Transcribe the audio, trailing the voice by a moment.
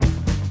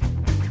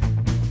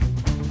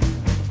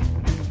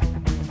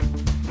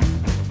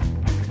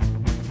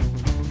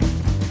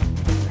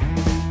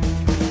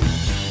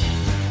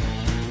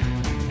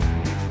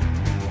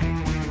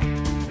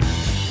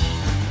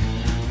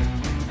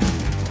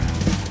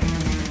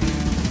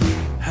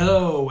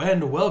Hello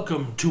and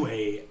welcome to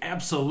a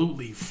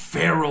absolutely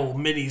feral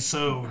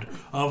mini-sode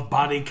of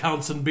Body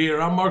Counts and Beer.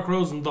 I'm Mark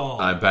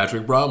Rosenthal. I'm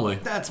Patrick Bromley.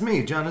 That's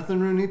me,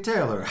 Jonathan Rooney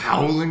Taylor,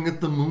 howling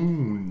at the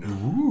moon.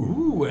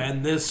 Ooh,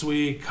 and this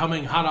week,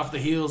 coming hot off the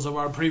heels of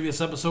our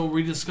previous episode,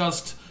 we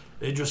discussed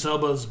Idris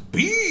Elba's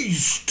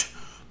Beast.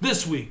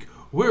 This week,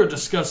 we're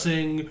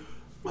discussing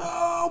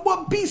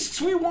what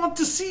beasts we want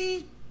to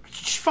see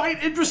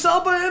fight Idris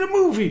Elba in a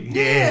movie.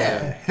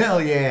 Yeah,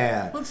 hell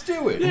yeah. Let's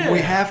do it. Yeah. We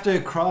have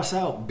to cross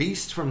out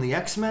Beast from the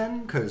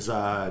X-Men because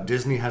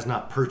Disney has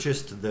not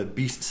purchased the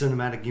Beast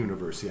cinematic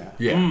universe yet.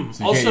 Yeah. So you can't use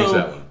that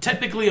Also, one.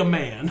 technically a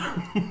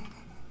man.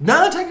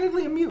 Not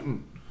technically a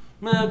mutant.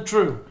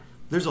 True.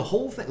 There's a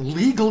whole thing.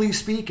 Legally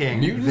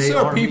speaking, Mutants they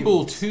are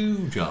people mutants.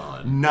 too,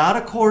 John. Not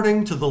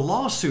according to the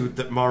lawsuit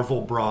that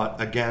Marvel brought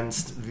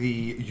against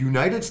the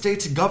United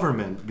States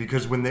government,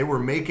 because when they were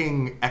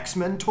making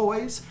X-Men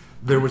toys,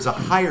 there was a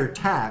higher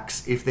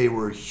tax if they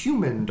were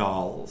human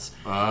dolls.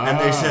 And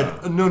they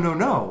said,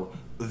 no,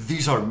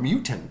 these are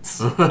mutants.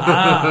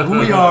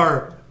 We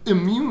are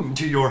immune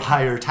to your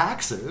higher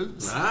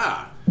taxes.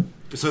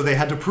 So they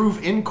had to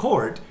prove in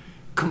court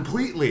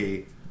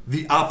completely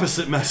the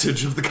opposite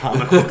message of the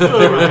comic book that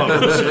they were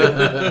publishing.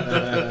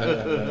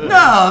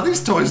 No,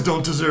 these toys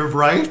don't deserve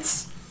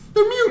rights.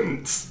 They're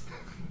mutants.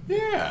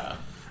 Yeah.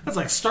 That's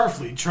like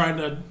Starfleet trying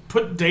to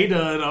put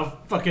Data in a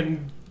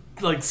fucking,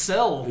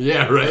 cell.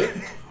 Yeah, right?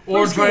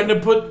 Or trying to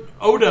put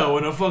Odo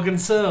in a fucking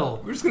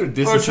cell. We're just going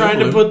to Or disassemble trying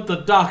to him. put the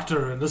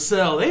Doctor in a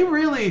cell. They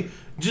really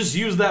just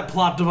used that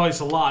plot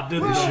device a lot,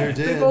 didn't Sure they?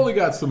 did. They've only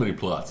got so many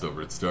plots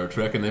over at Star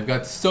Trek, and they've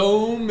got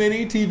so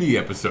many TV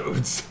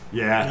episodes.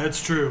 Yeah,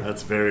 That's true.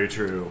 that's very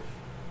true.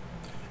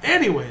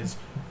 Anyways,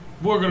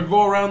 we're going to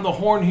go around the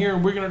horn here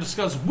and we're going to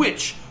discuss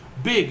which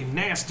big,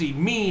 nasty,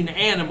 mean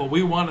animal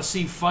we want to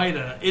see fight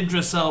a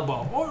Idris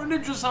Elba. Or an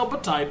Idris Elba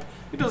type.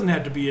 It doesn't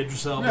have to be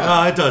Idris Elba.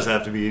 No, it does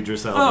have to be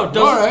Idris Elba. Oh, does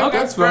All it? right, Okay,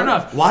 that's fair fine.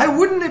 enough. Why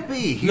wouldn't it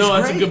be? He's No,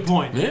 that's great. a good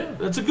point. Yeah.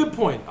 That's a good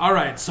point. All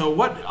right, so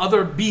what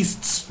other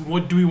beasts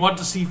do we want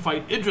to see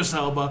fight Idris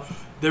Elba?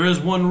 There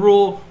is one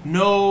rule: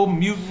 no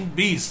mutant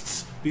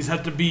beasts. These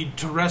have to be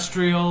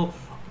terrestrial,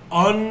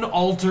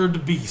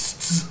 unaltered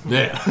beasts.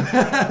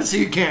 Yeah. So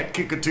you can't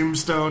kick a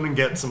tombstone and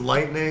get some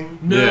lightning?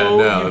 No,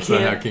 no, you that's not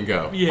can't. how it can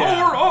go. Yeah.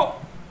 Power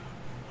up!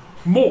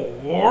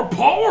 More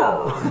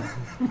power!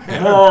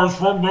 Rise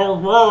from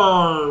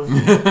the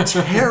grave!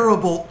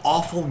 Terrible,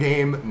 awful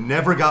game.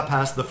 Never got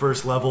past the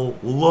first level.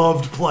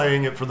 Loved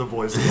playing it for the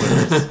voice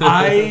clips.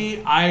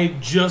 I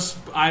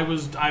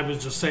was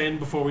just saying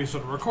before we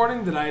started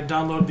recording that I had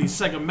downloaded the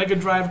Sega Mega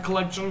Drive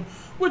collection,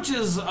 which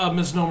is a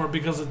misnomer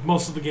because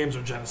most of the games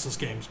are Genesis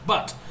games.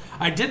 But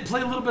I did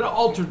play a little bit of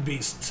Altered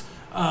Beasts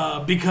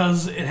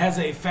because it has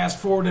a fast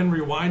forward and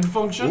rewind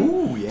function.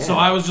 Ooh, yeah. So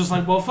I was just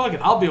like, well, fuck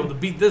it, I'll be able to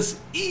beat this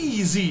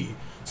easy.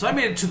 So I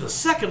made it to the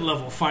second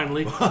level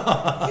finally.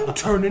 You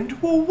turn into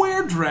a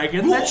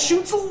were-dragon that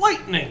shoots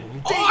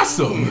lightning.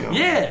 Awesome.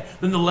 Yeah.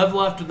 Then the level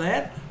after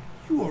that,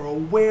 you are a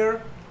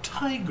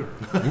were-tiger.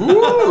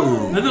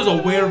 Ooh. Then there's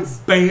a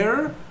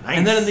were-bear. Nice.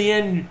 And then in the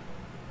end,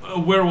 a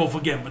werewolf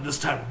again, but this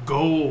time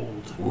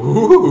gold.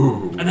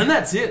 Ooh. And then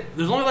that's it.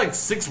 There's only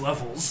 6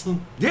 levels.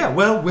 Yeah,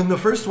 well, when the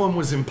first one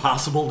was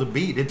impossible to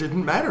beat, it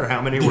didn't matter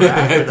how many were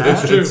after that.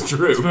 That's true. It's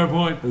true. That's a fair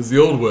point. It was the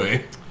old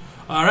way.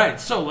 All right,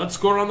 so let's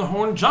go around the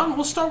horn. John,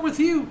 we'll start with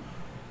you.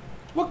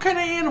 What kind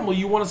of animal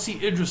you want to see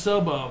Idris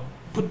Elba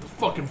put the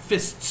fucking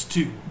fists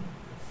to?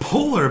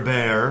 Polar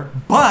bear,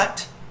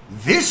 but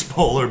this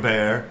polar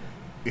bear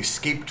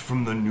escaped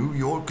from the New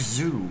York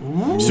Zoo.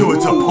 So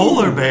it's a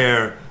polar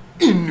bear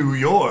in New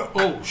York.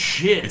 Oh,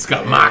 shit. It's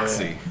got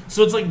moxie.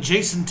 So it's like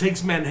Jason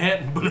Takes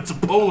Manhattan, but it's a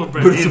polar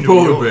bear. But it's a New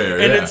polar York. bear,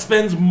 And yeah. it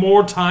spends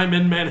more time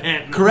in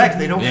Manhattan. Correct,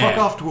 they don't Yeah. fuck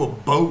off to a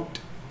boat.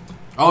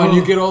 Oh, and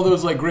you get all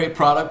those great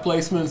product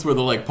placements where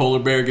the polar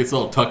bear gets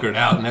all tuckered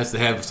out and has to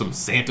have some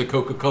Santa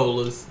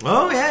Coca-Colas.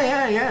 Oh,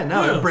 yeah.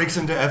 No, Yeah. it breaks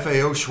into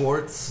FAO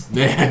Schwartz.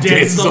 Yeah,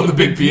 dances on the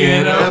big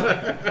piano.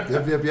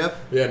 Yep.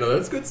 Yeah, no,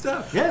 that's good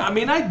stuff. Yeah. I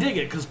mean, I dig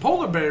it, because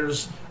polar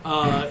bears,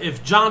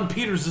 if John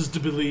Peters is to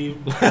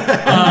believe,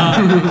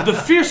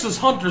 the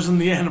fiercest hunters in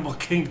the animal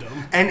kingdom.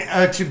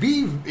 And to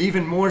be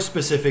even more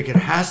specific, it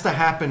has to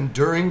happen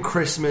during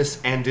Christmas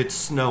and it's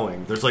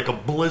snowing. There's a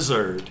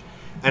blizzard,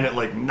 and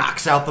it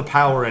knocks out the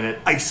power and it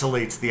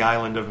isolates the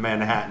island of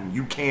Manhattan.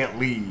 You can't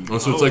leave. Oh,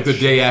 so it's the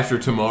day after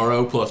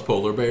tomorrow plus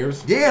polar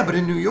bears? Yeah, but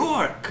in New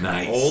York.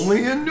 Nice.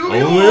 Only in New Only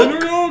in York.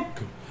 New York.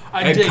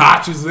 I And dig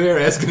Koch is there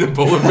asking the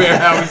polar bear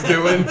how he's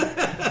doing.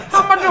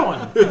 How am I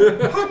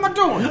doing? How am I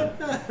doing?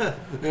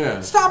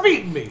 Yeah. Stop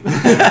eating me.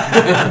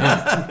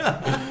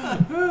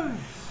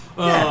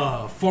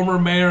 Former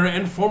mayor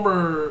and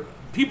former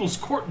People's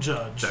Court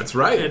judge. That's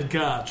right. Ed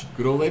Koch.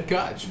 Good old Ed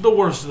Koch. The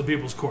worst of the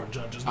People's Court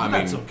judges, but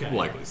that's okay.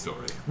 Likely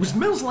story. Was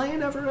Mills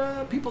Lane ever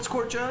a People's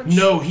Court judge?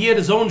 No, he had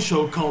his own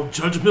show called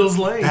Judge Mills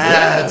Lane.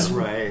 That's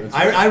right.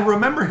 I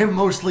remember him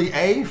mostly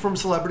A, from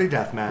Celebrity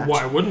Deathmatch.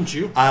 Why wouldn't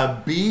you?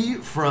 B,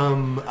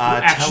 from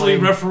Actually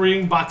telling...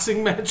 refereeing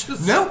boxing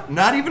matches? Nope,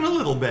 not even a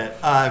little bit.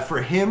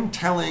 For him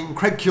telling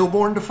Craig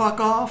Kilborn to fuck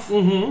off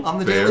on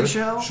The Fair. Daily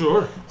Show.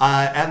 Sure.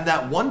 And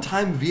that one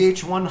time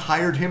VH1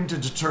 hired him to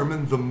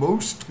determine the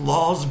most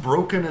laws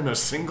broken in a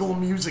single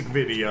music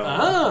video.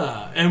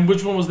 And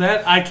which one was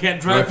that? I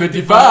Can't Drive Drive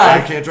 55.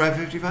 I Can't Drive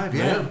 55,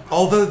 yeah. Yeah.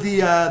 Although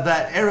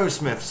that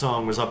Aerosmith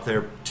song was up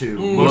there too.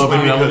 Love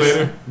in an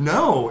Elevator?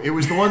 No, it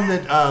was the one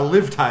that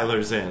Liv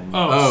Tyler's in.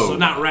 Oh, so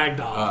not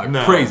Ragdoll.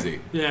 No.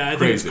 Crazy. Yeah, I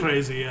think it's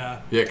crazy,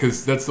 yeah. Yeah,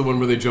 because that's the one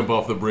where they jump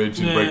off the bridge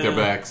and break their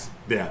backs.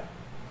 Yeah.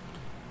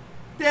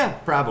 Yeah,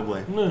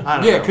 probably. I don't Yeah,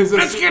 know. because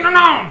Let's get it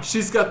on!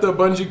 she's got the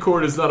bungee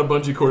cord. It's not a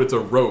bungee cord, it's a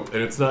rope.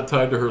 And it's not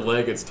tied to her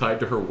leg, it's tied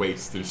to her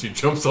waist. And she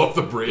jumps off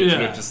the bridge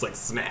and Yeah. it just like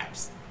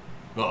snaps.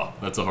 Oh,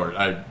 that's a hard.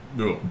 That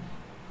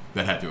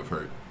had to have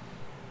hurt.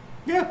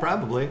 Yeah,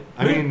 probably.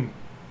 I mean,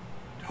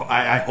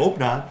 I hope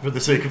not, for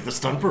the sake of the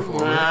stunt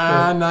performer.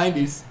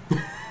 90s.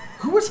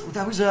 Who was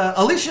that? Was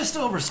Alicia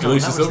Silverstone?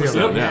 Alicia That was the other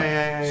Silverstone, one.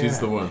 yeah. She's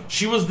the one.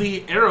 She was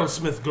the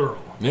Aerosmith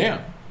girl.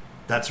 Yeah.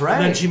 That's right.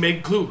 And then she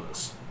made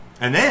Clueless.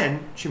 And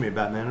then she made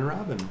Batman and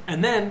Robin.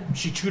 And then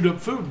she chewed up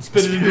food and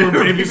spit it into her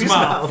baby's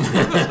mouth.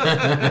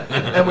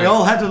 And we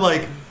all had to,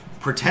 like,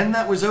 pretend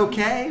that was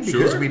okay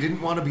because Sure. we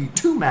didn't want to be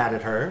too mad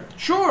at her.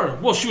 Sure.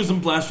 Well, she was in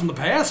Blast from the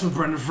Past with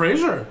Brendan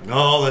Fraser.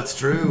 Oh, that's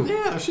true.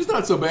 Yeah, she's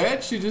not so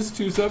bad. She just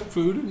chews up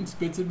food and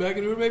spits it back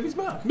into her baby's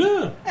mouth.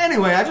 Yeah.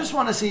 Anyway, I just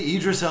want to see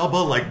Idris Elba,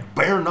 like,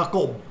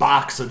 bare-knuckle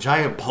box a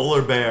giant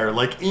polar bear.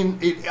 Like,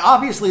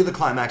 obviously the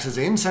climax is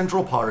in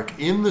Central Park,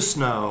 in the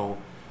snow,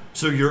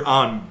 so you're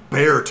on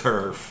bear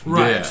turf.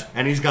 Right. Yeah.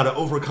 And he's got to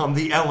overcome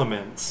the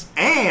elements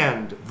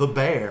and the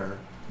bear.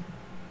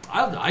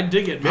 I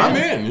dig it, man. I'm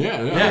in,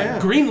 yeah. Yeah.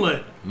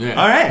 Greenlit. Yeah.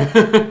 All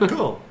right,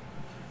 cool.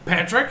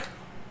 Patrick,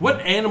 what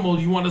animal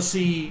do you want to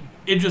see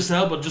Idris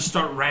Elba just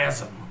start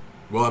razzing?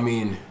 Well, I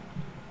mean,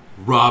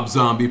 Rob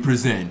Zombie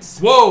presents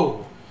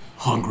Whoa.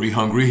 Hungry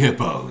Hungry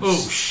Hippos.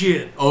 Oh,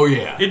 shit. Oh,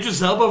 yeah.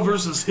 Idris Elba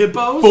versus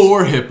hippos?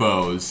 4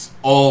 hippos,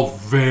 all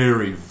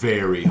very,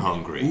 very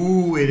hungry.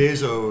 Ooh, it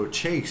is a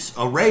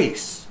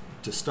race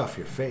to stuff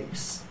your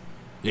face.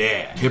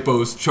 Yeah,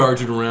 hippos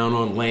charging around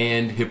on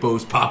land,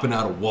 hippos popping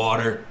out of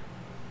water.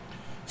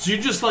 So you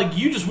just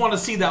want to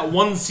see that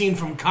one scene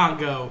from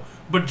Congo,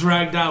 but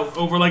dragged out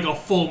over like a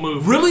full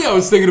movie. Really, I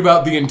was thinking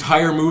about the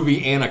entire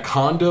movie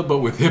Anaconda, but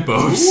with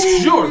hippos.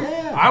 Sure.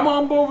 Yeah. I'm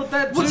on board with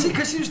that, too. Well, see,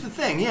 because here's the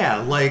thing,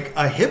 like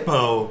a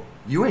hippo,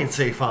 you ain't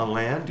safe on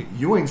land,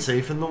 you ain't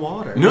safe in the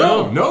water.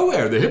 No,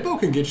 nowhere. The hippo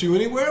can get you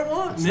anywhere it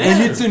wants. Yeah.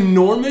 And it's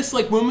enormous.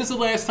 Like, when was the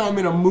last time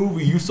in a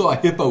movie you saw a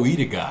hippo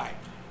eat a guy?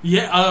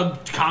 Yeah,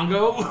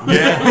 Congo.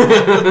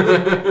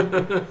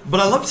 Yeah. But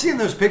I love seeing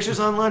those pictures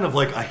online of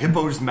like a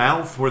hippo's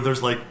mouth where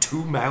there's like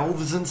 2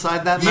 mouths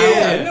inside that mouth.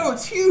 Yeah, no,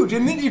 it's huge.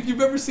 And then if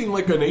you've ever seen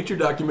like a nature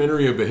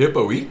documentary of a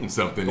hippo eating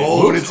something, it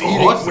Oh, when looks it's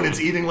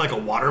awesome. eating like a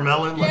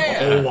watermelon, like Yeah.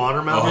 a whole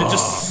watermelon. It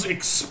just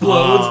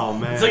explodes. Oh,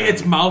 man. It's like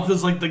its mouth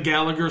is like the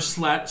Gallagher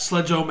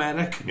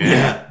Sledge-O-Matic.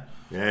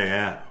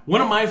 Yeah.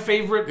 One of my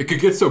favorite It could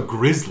get so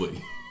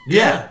grisly.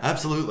 Yeah,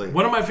 absolutely.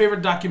 One of my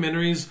favorite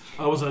documentaries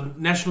was a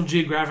National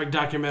Geographic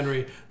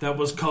documentary that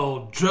was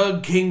called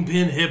Drug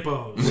Kingpin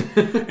Hippos.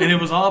 And it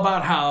was all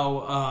about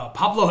how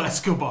Pablo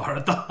Escobar,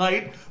 at the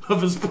height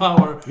of his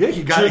power... Yeah,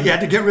 he had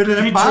to get rid of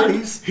them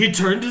bodies. He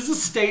turned his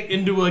estate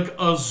into like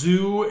a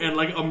zoo and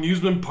like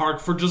amusement park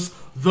for just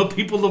the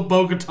people of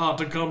Bogota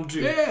to come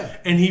to. Yeah.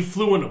 And he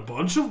flew in a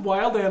bunch of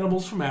wild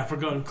animals from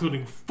Africa,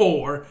 including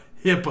 4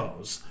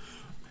 hippos.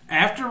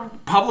 After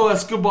Pablo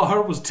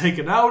Escobar was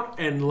taken out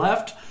and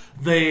left,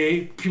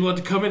 people had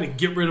to come in and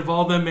get rid of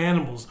all them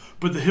animals.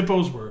 But the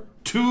hippos were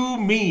too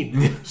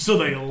mean, so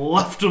they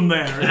left them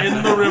there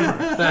in the river.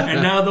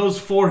 And now those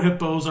 4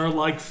 hippos are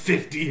like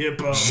 50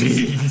 hippos.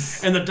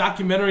 Jeez. And the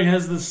documentary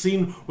has this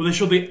scene where they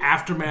show the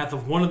aftermath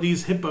of one of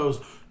these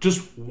hippos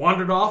just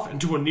wandered off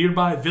into a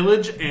nearby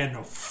village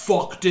and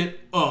fucked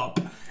it up.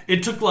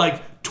 It took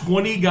like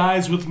 20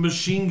 guys with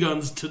machine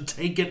guns to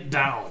take it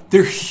down.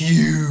 They're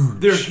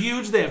huge. They're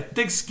huge. They have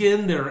thick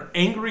skin. They're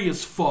angry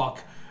as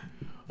fuck.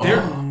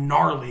 They're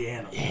gnarly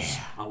animals.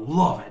 Yeah. I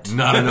love it.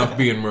 Not enough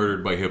being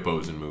murdered by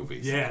hippos in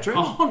movies. Yeah, True.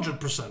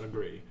 100%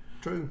 agree.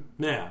 True.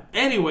 Yeah.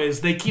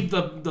 Anyways, they keep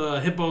the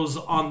hippos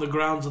on the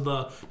grounds of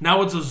the...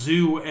 Now it's a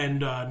zoo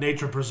and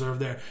nature preserve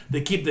there.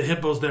 They keep the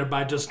hippos there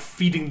by just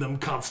feeding them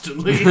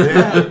constantly.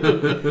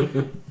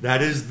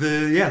 That's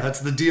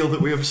the deal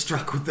that we have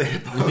struck with the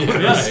hippos.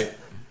 Yes.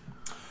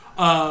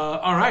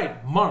 All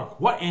right,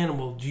 Mark, what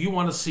animal do you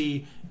want to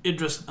see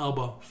Idris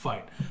Elba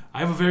fight? I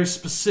have a very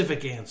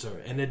specific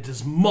answer, and it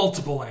is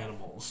multiple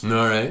animals. All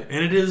right.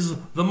 And it is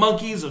the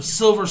monkeys of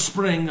Silver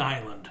Spring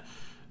Island.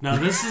 Now,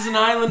 this is an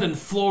island in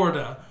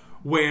Florida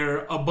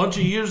where a bunch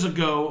of years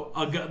ago,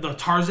 the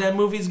Tarzan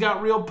movies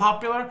got real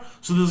popular.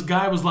 So this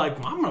guy was like,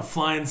 well, I'm going to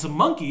fly in some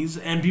monkeys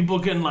and people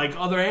can like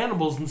other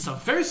animals and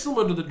stuff. Very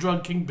similar to the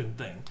drug kingpin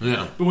thing.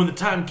 Yeah. But when the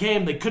time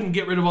came, they couldn't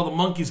get rid of all the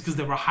monkeys because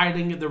they were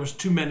hiding it. There was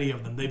too many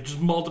of them. They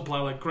just multiply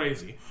like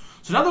crazy.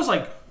 So now there's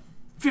like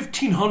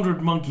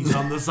 1,500 monkeys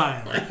on this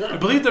island. I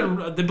believe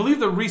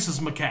they're rhesus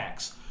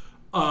macaques.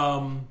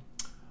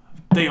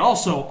 They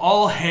also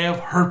all have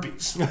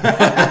herpes. And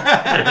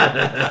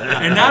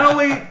not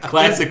only...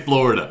 Classic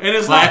Florida. And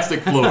it's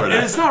Classic Florida.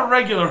 And it's not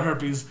regular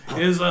herpes.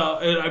 It is,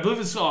 I believe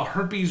it's called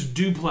herpes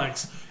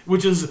duplex,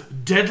 which is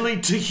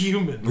deadly to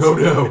humans. Oh,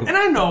 no. And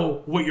I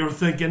know what you're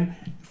thinking.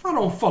 If I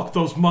don't fuck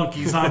those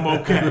monkeys, I'm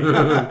okay.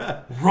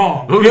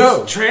 Wrong. Oh,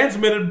 no. It's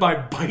transmitted by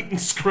bite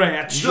and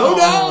scratch. Oh,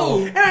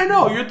 no. And I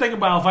know, you're thinking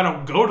about if I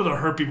don't go to the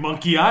Herpy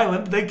Monkey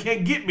Island, they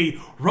can't get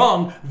me.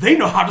 Wrong. They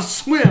know how to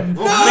swim.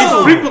 No.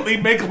 They frequently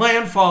make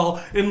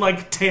landfall in,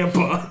 like,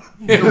 Tampa.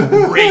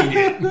 Raid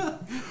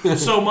it.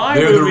 So my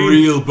They're movie... the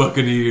real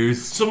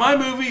Buccaneers. So my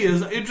movie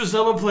is Idris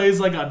Elba plays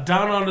like a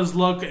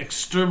down-on-his-luck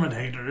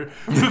exterminator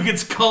who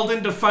gets called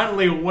in to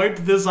finally wipe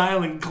this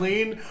island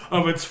clean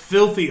of its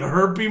filthy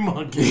herpy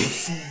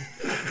monkeys.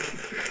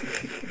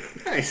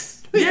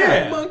 Nice.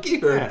 Yeah. Monkey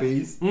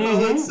herpes.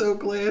 Oh, that's so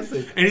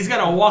classic. And he's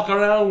got to walk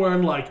around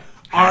wearing like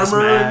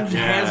armor and Hazmat,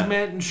 yeah.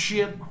 hazmat and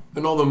shit.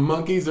 And all the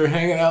monkeys are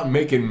hanging out and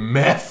making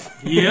meth.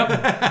 Yep.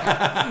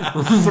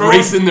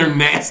 Racing their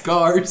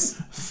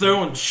NASCARs.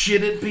 Throwing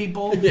shit at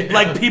people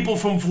like people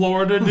from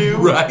Florida do.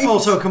 Right?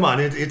 Also, come on,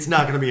 it's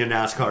not going to be a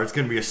NASCAR. It's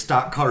going to be a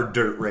stock car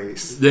dirt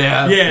race.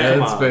 Yeah, Yeah,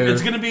 that's fair.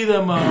 It's going to be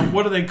them,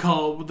 what do they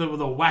call the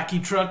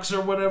wacky trucks or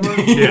whatever?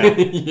 Yeah.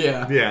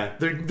 Yeah. Yeah.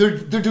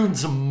 They're doing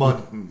some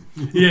mudding.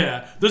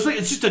 Yeah, there's like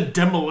it's just a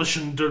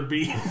demolition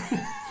derby.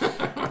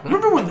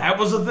 Remember when that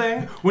was a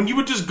thing? When you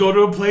would just go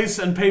to a place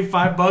and pay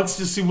 $5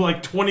 to see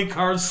like 20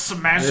 cars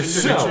smash into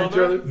each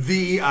other.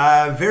 The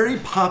very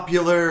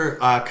popular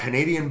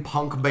Canadian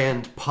punk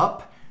band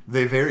Pup,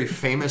 they very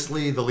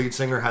famously, the lead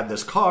singer had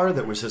this car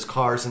that was his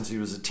car since he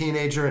was a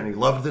teenager, and he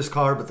loved this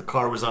car, but the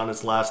car was on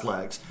its last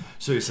legs.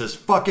 So he says,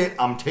 fuck it,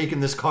 I'm taking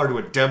this car to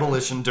a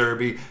demolition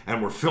derby,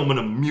 and we're filming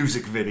a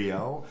music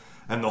video.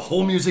 And the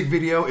whole music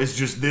video is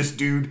just this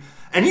dude.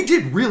 And he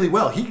did really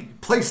well. He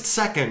placed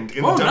second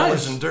in the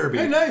demolition derby.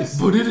 Hey, nice.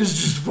 But it is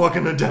just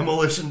fucking a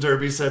demolition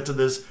derby set to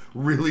this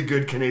really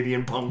good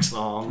Canadian punk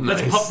song.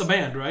 That's Nice. Pup the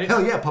Band, right?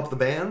 Hell yeah, Pup the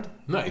Band.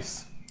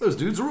 Nice. Those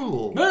dudes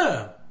rule.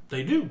 Yeah,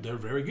 they do. They're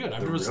very good.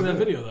 I've never seen that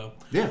video though.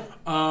 Yeah.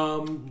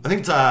 I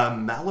think it's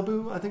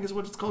Malibu, I think is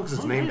what it's called, because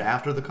it's named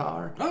after the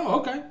car. Oh,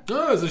 okay.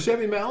 Oh, is it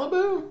Chevy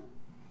Malibu?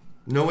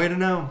 No way to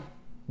know.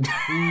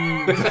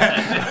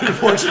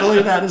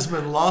 Unfortunately, that has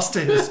been lost to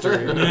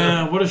history.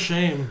 Yeah, what a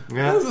shame. That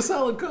Yeah. was a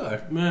solid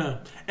car. Yeah.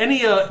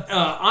 Any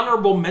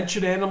honorable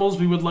mention animals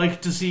we would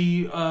like to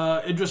see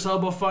Idris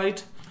Elba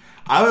fight?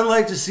 I would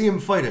like to see him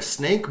fight a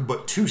snake,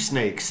 but two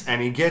snakes,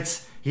 and he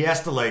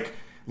has to like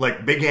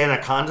big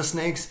anaconda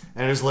snakes,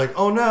 and it's like,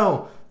 oh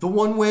no, the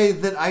one way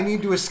that I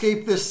need to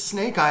escape this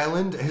snake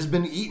island has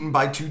been eaten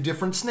by two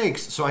different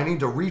snakes, so I need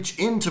to reach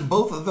into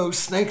both of those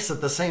snakes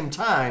at the same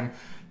time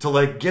to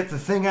like get the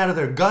thing out of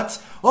their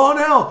guts. Oh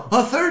no,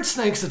 a third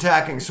snake's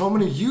attacking, so I'm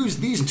gonna use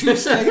these two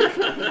snake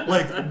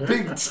like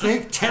big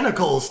snake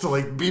tentacles to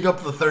like beat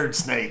up the third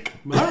snake.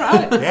 All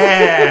right.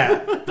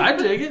 Yeah, I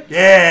dig it.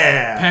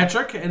 yeah.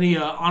 Patrick, any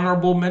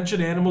honorable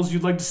mention animals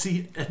you'd like to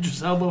see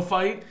Idris Elba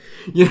fight?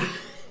 Yeah.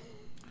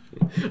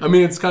 I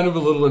mean, it's kind of a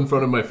little in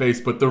front of my face,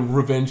 but the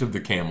Revenge of the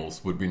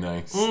Camels would be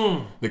nice.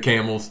 The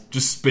camels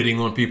just spitting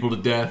on people to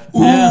death.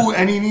 Ooh,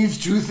 and he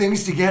needs two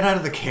things to get out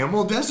of the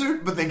camel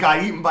desert, but they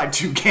got eaten by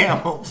two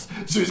camels.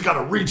 So he's got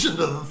to reach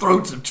into the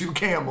throats of two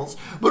camels.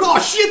 But oh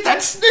shit,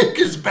 that snake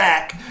is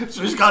back!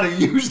 So he's got to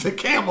use the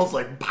camels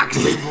like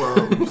boxing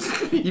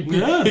gloves.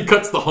 He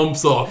cuts the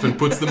humps off and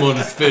puts them on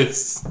his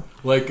fists,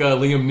 like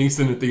Liam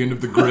Neeson at the end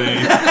of The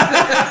Grey.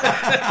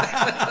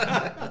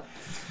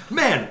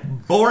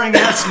 Man, boring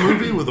ass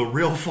movie with a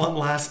real fun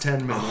last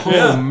 10 minutes.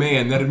 Oh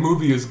man, that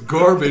movie is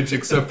garbage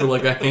except for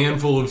like a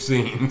handful of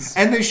scenes.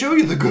 And they show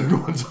you the good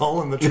ones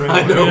all in the trailer.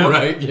 I know, Yeah.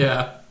 right?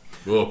 Yeah.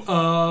 Oof.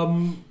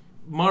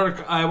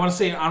 Mark, I want to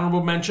say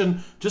honorable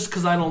mention just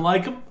because I don't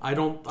like them. I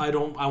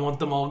want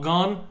them all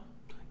gone.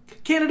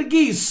 Canada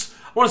geese.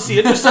 I want to see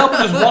Idris Elba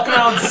just walking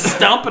around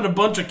stomping a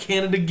bunch of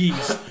Canada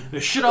geese.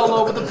 There's shit all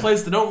over the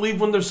place. They don't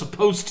leave when they're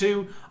supposed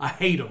to. I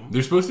hate them.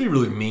 They're supposed to be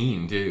really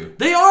mean too.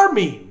 They are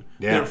mean.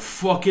 Yeah. They're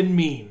fucking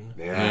mean.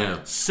 Yeah.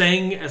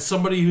 Saying as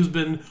somebody who's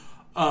been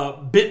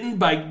bitten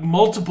by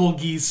multiple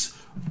geese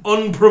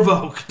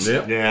unprovoked.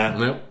 Yep. Yeah.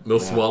 Yep. They'll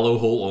swallow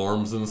whole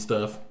arms and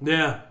stuff.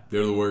 Yeah.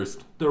 They're the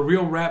worst. They're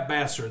real rat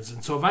bastards.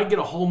 And so if I get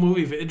a whole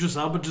movie of Idris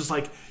Elba just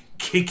like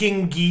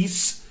kicking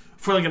geese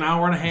for like an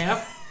hour and a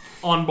half,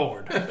 on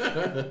board.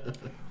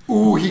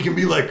 Ooh, he can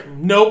be like,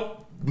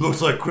 Nope.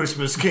 looks like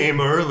Christmas came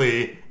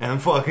early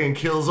and fucking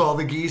kills all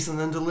the geese and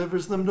then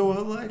delivers them to,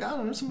 like, I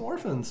don't know, some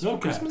orphans. Okay.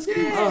 Christmas Yeah,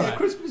 geese. All right.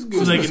 Christmas So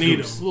goose. they can eat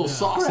Goose. them. A little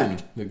sauce in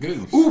the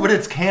goose. Ooh, but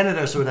it's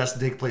Canada, so it has to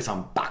take place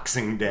on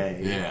Boxing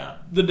Day. Yeah.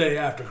 The day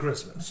after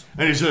Christmas.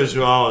 And he says,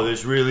 oh,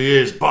 this really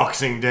is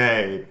Boxing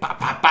Day. Pow,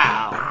 pow,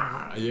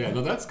 pow. Yeah,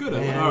 no, that's good. I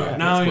like Yeah. All that. right,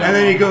 now That's you- And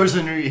then he goes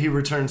and he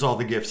returns all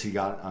the gifts he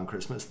got on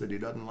Christmas that he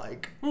doesn't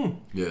like. good.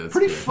 Yeah, that's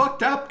Pretty good.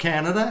 fucked up,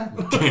 Canada.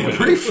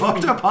 Pretty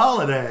fucked up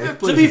holiday. To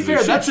Place be is a fair,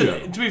 shit that's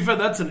show.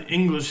 that's an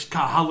English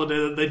holiday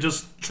that they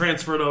just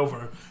transferred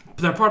over.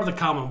 They're part of the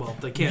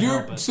Commonwealth. They can't You're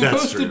help it.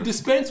 supposed That's to true.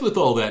 dispense with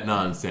all that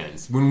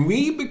nonsense. When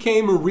we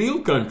became a real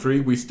country,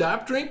 we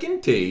stopped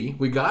drinking tea.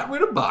 We got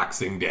rid of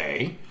Boxing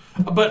Day.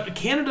 But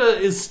Canada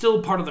is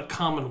still part of the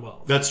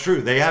Commonwealth. That's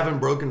true. They haven't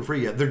broken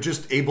free yet. They're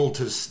just able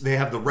to. They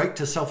have the right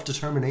to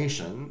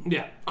self-determination.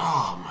 Yeah.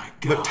 Oh my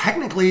god! But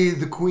technically,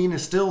 the Queen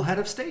is still head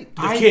of state.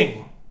 The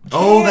king.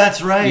 Oh,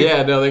 that's right.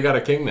 Yeah, no, they got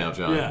a king now,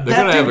 John. Yeah. They're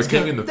gonna have a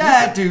king in the future.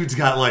 That dude's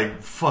got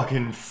like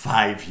fucking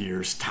 5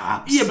 years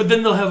tops. Yeah, but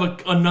then they'll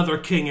have another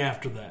king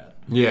after that.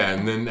 Yeah,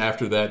 and then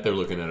after that, they're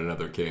looking at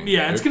another king.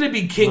 Yeah, it's going to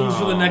be kings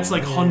for the next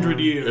 100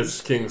 years.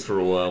 It's kings for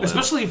a while. now.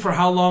 Especially for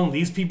how long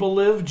these people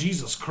live.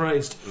 Jesus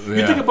Christ. You'd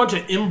Yeah. think a bunch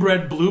of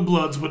inbred blue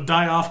bloods would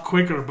die off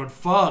quicker, but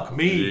fuck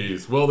me.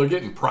 Jeez. Well, they're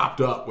getting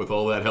propped up with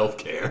all that health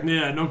care.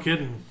 Yeah, no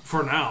kidding.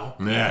 For now.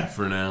 Yeah,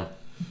 for now.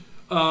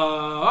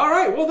 All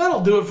right, well,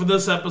 that'll do it for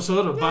this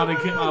episode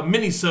of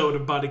mini-sode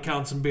of Body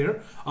Counts and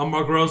Beer. I'm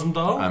Mark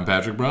Rosenthal. I'm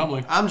Patrick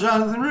Bromley. I'm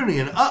Jonathan Rooney,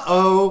 and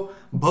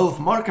both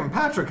Mark and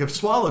Patrick have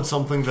swallowed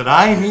something that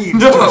I need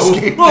to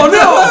escape. Oh,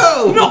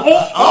 no! No!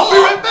 I'll be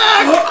right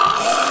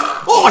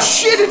back. Oh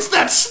shit! It's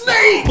that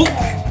snake.